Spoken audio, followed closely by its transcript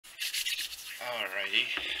Alrighty,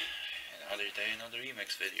 another day, another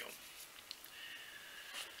Emacs video.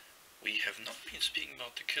 We have not been speaking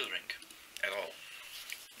about the killring at all.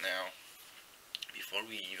 Now, before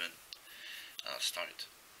we even start,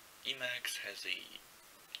 Emacs has a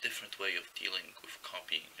different way of dealing with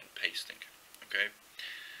copying and pasting, okay?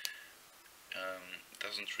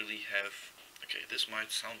 Doesn't really have, okay, this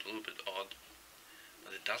might sound a little bit odd,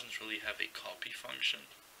 but it doesn't really have a copy function.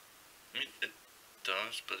 I mean, it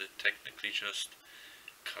does, but it technically just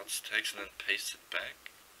cuts text and then pastes it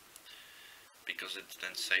back, because it's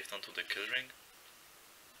then saved onto the killring.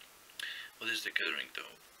 What is the killring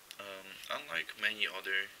though? Unlike many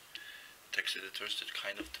other text editors that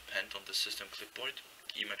kind of depend on the system clipboard,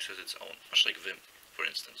 Emacs has its own, much like Vim, for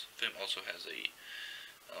instance. Vim also has a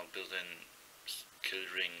built-in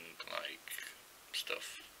killring like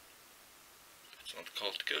stuff. It's not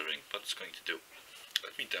called killring, but it's going to do.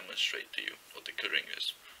 Let me demonstrate to you what the killring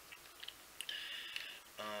is.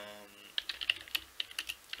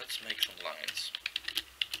 Let's make some lines.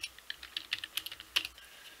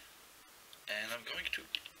 And I'm going to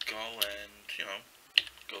go and,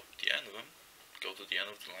 go to the end of them, go to the end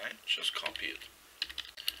of the line, just copy it.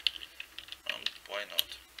 Why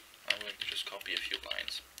not? I'm going to just copy a few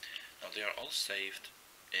lines. Now they are all saved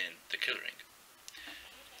in the killring.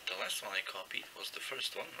 The last one I copied was the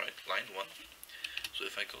first one, right? Line 1. So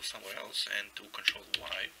if I go somewhere else and do Control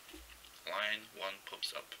Y, line 1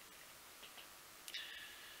 pops up.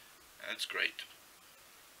 And it's great.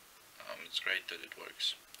 It's great that it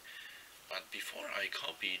works. But before I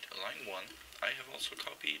copied line 1, I have also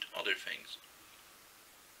copied other things.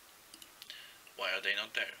 Why are they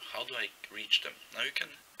not there? How do I reach them? Now you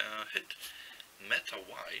can hit Meta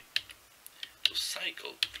Y to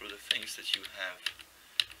cycle through the things that you have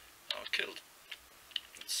killed.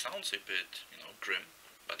 It sounds a bit, grim,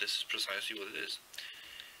 but this is precisely what it is.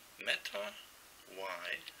 Meta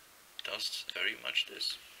Y does very much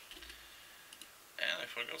this. And I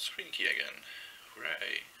forgot screen key again.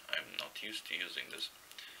 Hooray! I'm not used to using this.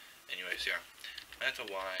 Anyways, yeah. Meta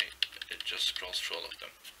Y, it just scrolls through all of them.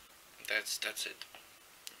 That's it.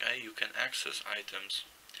 Okay, you can access items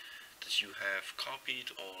that you have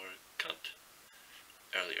copied or cut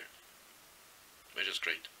earlier. Which is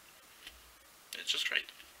great. It's just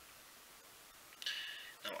great.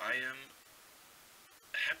 Now I am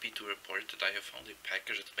happy to report that I have found a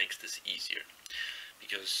package that makes this easier.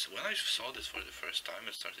 Because when I saw this for the first time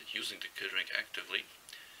and started using the killring actively,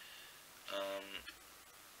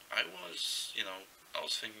 I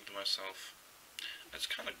was thinking to myself, that's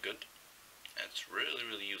kind of good, and it's really,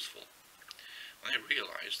 really useful. When I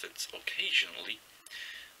realized that occasionally,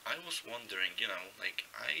 I was wondering,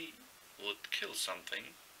 I would kill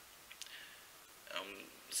something,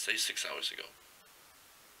 say 6 hours ago,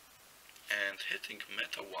 and hitting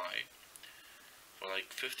Meta Y for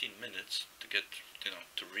like 15 minutes to get,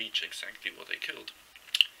 to reach exactly what I killed,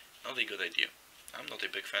 not a good idea. I'm not a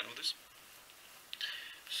big fan of this.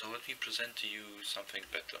 So let me present to you something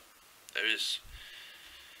better. There is,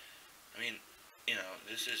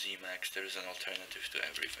 this is Emacs, there is an alternative to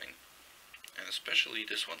everything. And especially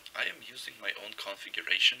this one. I am using my own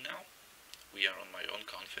configuration now. We are on my own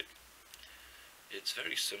config. It's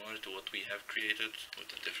very similar to what we have created,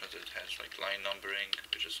 with the difference that it has like line numbering,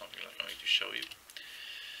 which is something I'm going to show you.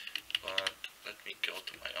 But let me go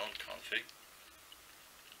to my own config.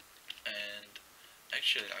 And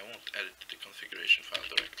actually I won't edit the configuration file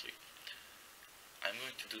directly. I'm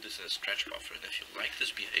going to do this in a scratch buffer, and if you like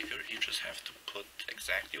this behavior, you just have to put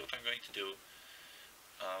exactly what I'm going to do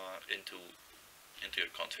into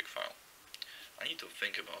your config file. I need to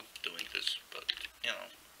think about doing this, but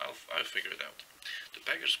I'll figure it out. The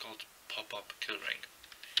package is called Popup killring.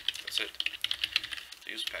 That's it. To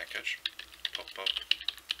use package, Popup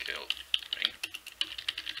killring.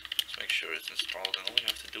 Let's make sure it's installed, and all you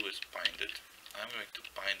have to do is bind it. I'm going to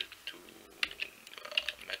bind it to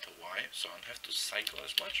Meta Y, so I don't have to cycle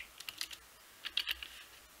as much.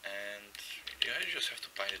 And yeah, you just have to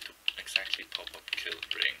bind it to exactly Popup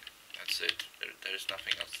killring. That's it. There's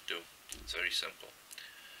nothing else to do. It's very simple.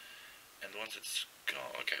 And once it's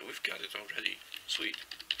gone, okay, we've got it already. Sweet.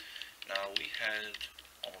 Now we had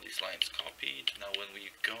all these lines copied. Now when we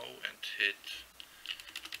go and hit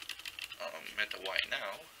Meta Y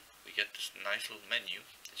now, we get this nice little menu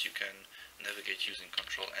that you can navigate using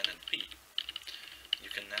Control N and P. You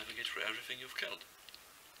can navigate through everything you've killed.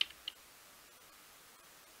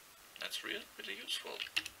 That's really, really useful.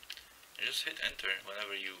 You just hit enter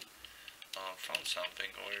whenever you found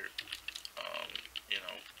something, or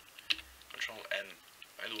Control M.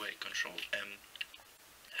 By the way, Control M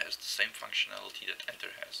has the same functionality that enter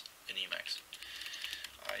has in Emacs.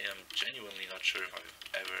 I am genuinely not sure if I've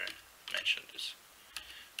ever mentioned this.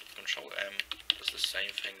 Control M does the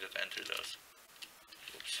same thing that enter does.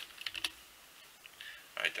 Oops.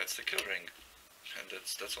 Right, that's the killring, and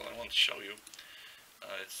that's all I want to show you.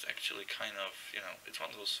 It's actually kind of, it's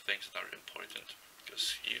one of those things that are important,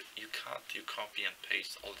 because you cut, you copy and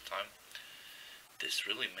paste all the time. This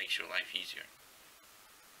really makes your life easier.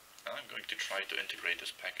 And I'm going to try to integrate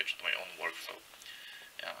this package to my own workflow.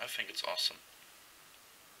 Yeah, I think it's awesome.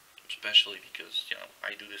 Especially because,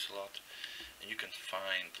 I do this a lot, and you can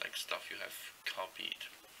find like stuff you have copied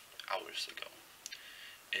hours ago.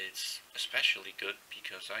 It's especially good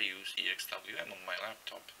because I use EXWM on my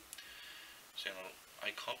laptop. So,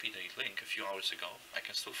 I copied a link a few hours ago. I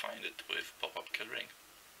can still find it with Popup killring.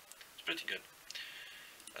 It's pretty good.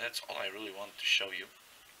 That's all I really want to show you.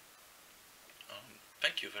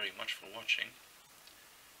 Thank you very much for watching,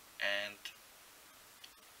 and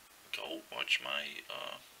go watch my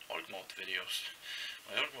org mode videos.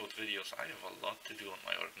 My org mode videos, I have a lot to do on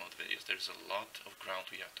my org mode videos. There's a lot of ground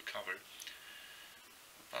we have to cover,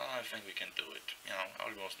 but I think we can do it.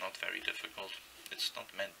 Org mode is not very difficult. It's not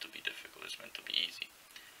meant to be difficult, it's meant to be easy.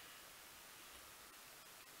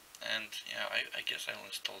 And yeah, I guess I'll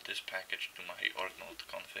install this package to my org mode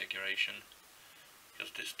configuration, because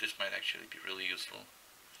this might actually be really useful.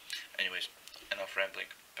 Anyways, enough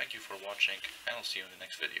rambling. Thank you for watching, and I'll see you in the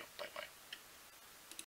next video. Bye bye.